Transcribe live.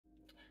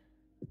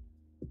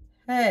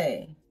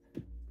Hey,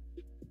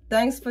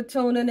 thanks for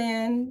tuning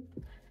in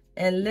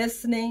and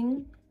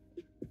listening.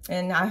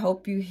 And I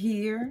hope you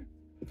hear.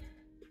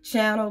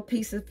 Channel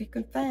Peace if you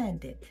can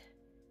find it.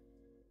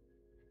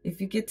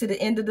 If you get to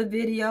the end of the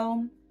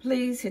video,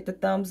 please hit the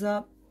thumbs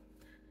up,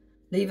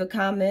 leave a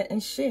comment,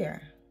 and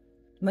share.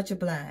 Much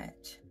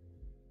obliged.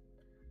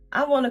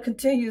 I want to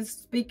continue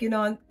speaking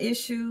on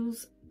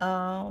issues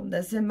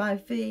that's in my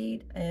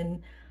feed.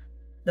 And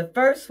the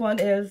first one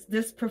is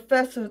this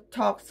professor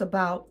talks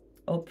about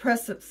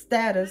oppressive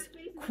status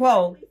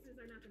quo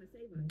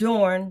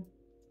during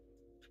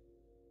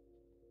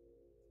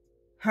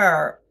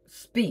her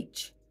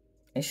speech.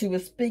 And she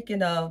was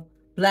speaking of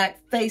black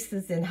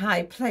faces in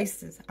high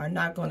places are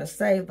not going to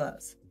save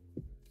us.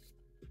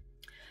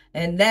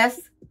 And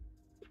that's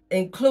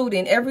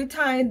including every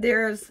time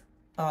there's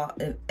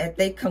at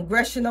the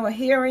congressional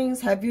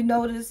hearings. Have you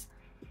noticed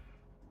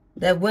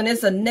that when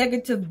it's a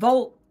negative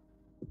vote,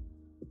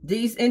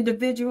 these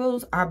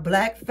individuals are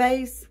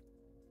blackface?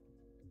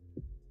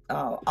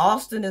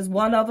 Austin is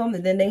one of them,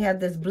 and then they have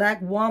this black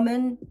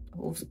woman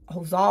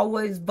who's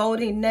always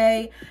voting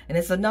nay, and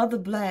it's another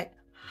black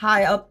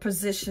high up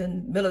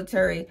position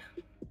military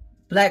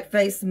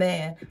blackface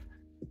man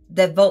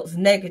that votes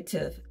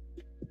negative.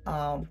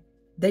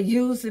 They're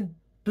using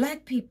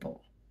black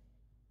people.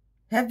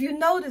 Have you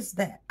noticed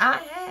that?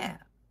 I have.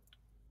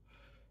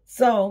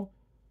 So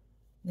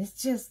it's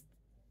just,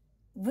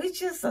 we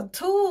just a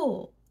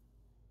tool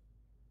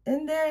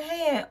in their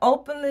hand,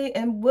 openly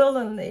and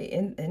willingly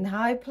in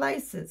high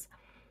places.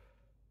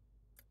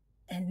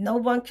 And no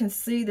one can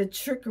see the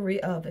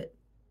trickery of it.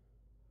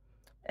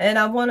 And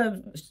I want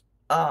to this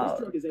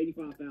truck is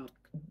 85,000.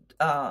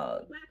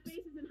 Black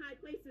faces in high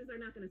places are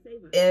not going to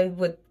save us. And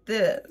with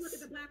this, Look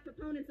at the black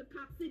proponents of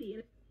Cop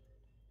City.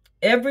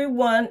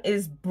 Everyone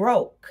is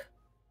broke.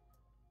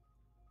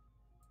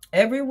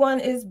 Everyone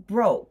is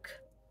broke.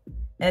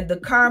 And the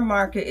car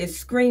market is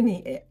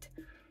screaming it.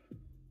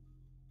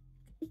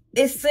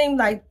 It seemed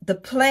like the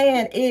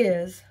plan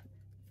is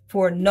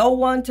for no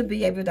one to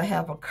be able to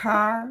have a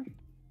car,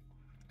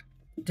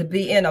 to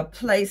be in a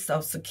place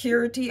of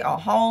security, a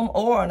home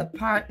or an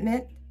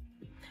apartment,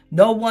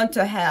 no one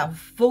to have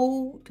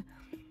food.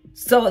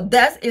 So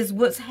that is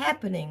what's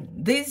happening.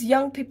 These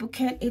young people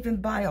can't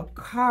even buy a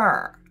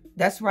car.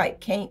 That's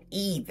right, can't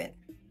even.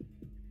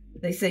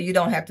 They say you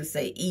don't have to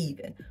say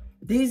even.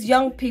 These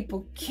young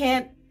people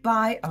can't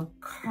buy a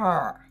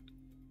car.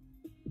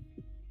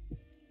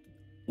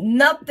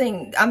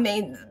 Nothing. I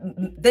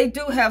mean, they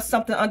do have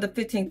something under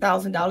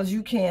 $15,000.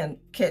 You can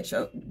catch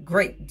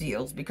great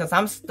deals, because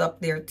I'm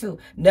stuck there too.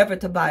 Never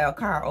to buy a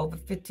car over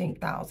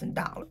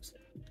 $15,000.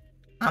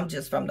 I'm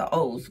just from the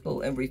old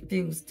school and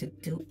refuse to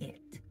do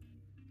it.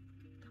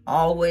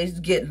 Always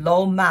get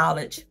low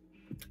mileage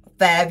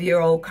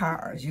 5-year-old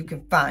cars. You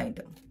can find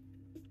them.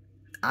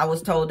 I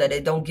was told that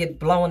they don't get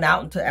blown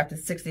out until after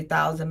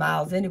 60,000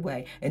 miles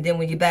anyway. And then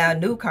when you buy a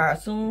new car,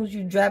 as soon as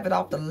you drive it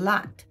off the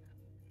lot,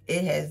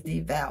 it has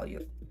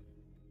devalued.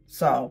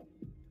 So,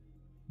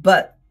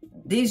 but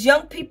these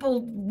young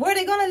people, where are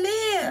they going to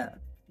live?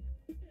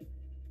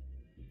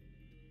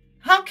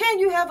 How can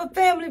you have a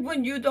family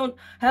when you don't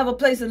have a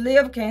place to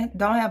live,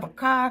 don't have a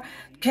car,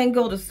 can't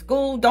go to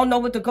school, don't know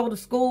what to go to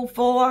school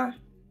for?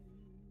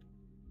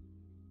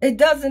 It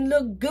doesn't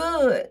look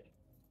good.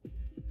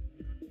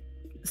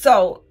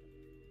 So,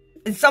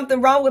 is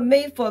something wrong with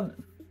me for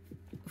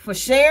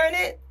sharing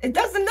it? It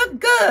doesn't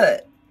look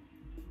good.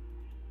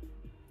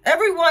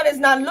 Everyone is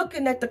not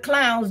looking at the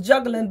clowns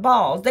juggling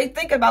balls. They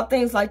think about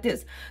things like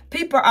this.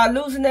 People are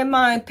losing their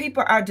mind.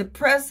 People are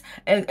depressed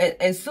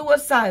and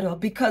suicidal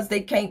because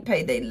they can't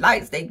pay their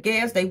lights, their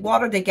gas, their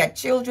water. They got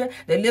children.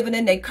 They're living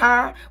in their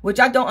car, which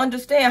I don't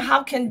understand.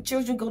 How can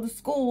children go to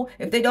school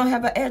if they don't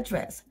have an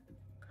address?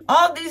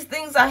 All these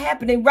things are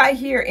happening right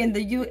here in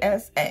the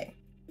USA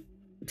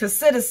to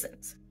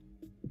citizens.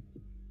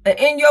 And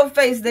in your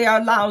face, they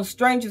are allowing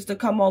strangers to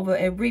come over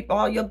and reap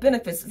all your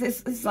benefits.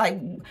 It's like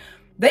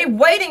they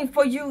waiting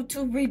for you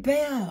to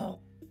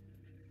rebel.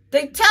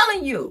 They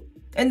telling you,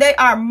 and they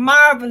are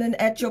marveling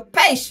at your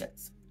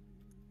patience.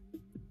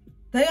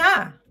 They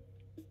are.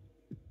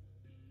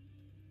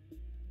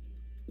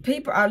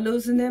 People are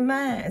losing their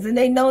minds, and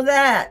they know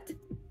that.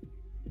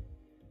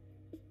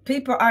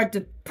 People are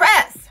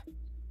depressed.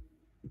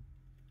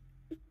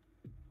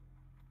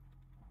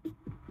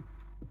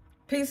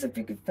 Peace if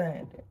you can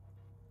find it.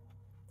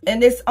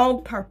 And it's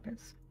on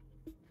purpose.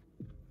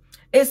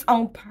 It's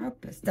on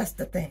purpose. That's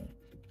the thing.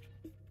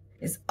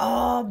 It's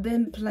all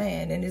been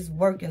planned, and it's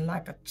working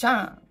like a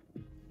charm.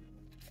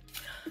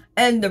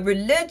 And the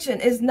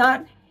religion is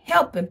not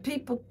helping.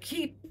 People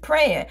keep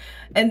praying,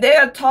 and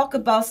they'll talk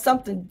about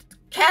something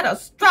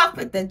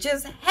catastrophic that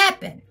just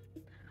happened.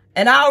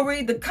 And I'll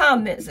read the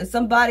comments, and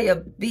somebody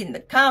will be in the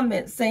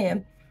comments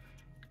saying,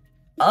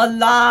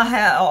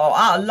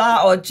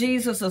 Allah or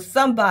Jesus or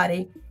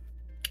somebody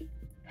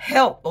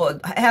help or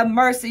have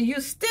mercy. You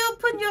still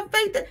putting your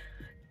faith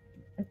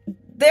in.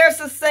 There's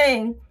a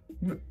saying,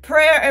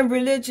 prayer and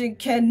religion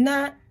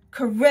cannot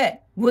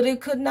correct what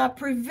it could not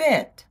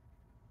prevent.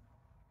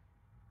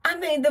 I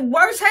mean, the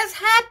worst has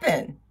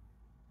happened.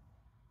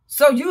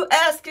 So you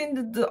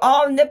asking the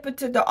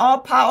omnipotent, the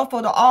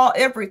all-powerful, the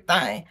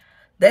all-everything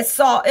that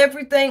saw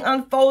everything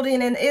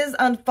unfolding and is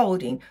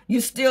unfolding,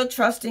 you still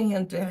trusting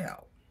him to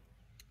help.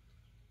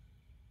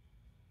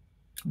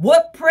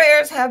 What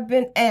prayers have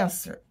been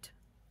answered?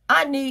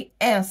 I need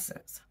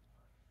answers.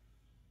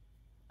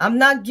 I'm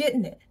not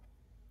getting it.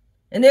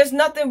 And there's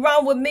nothing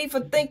wrong with me for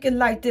thinking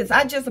like this.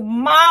 I just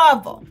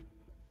marvel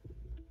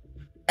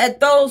at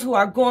those who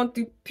are going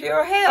through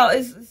pure hell.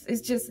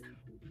 It's just,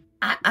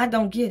 I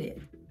don't get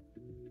it.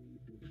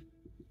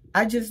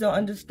 I just don't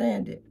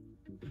understand it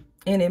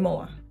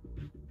anymore.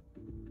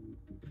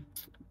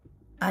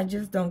 I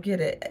just don't get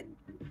it.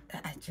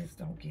 I just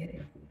don't get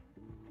it.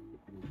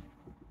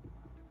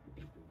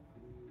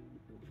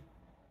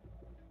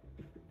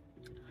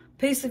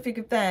 Peace if you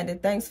can find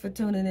it. Thanks for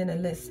tuning in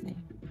and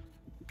listening.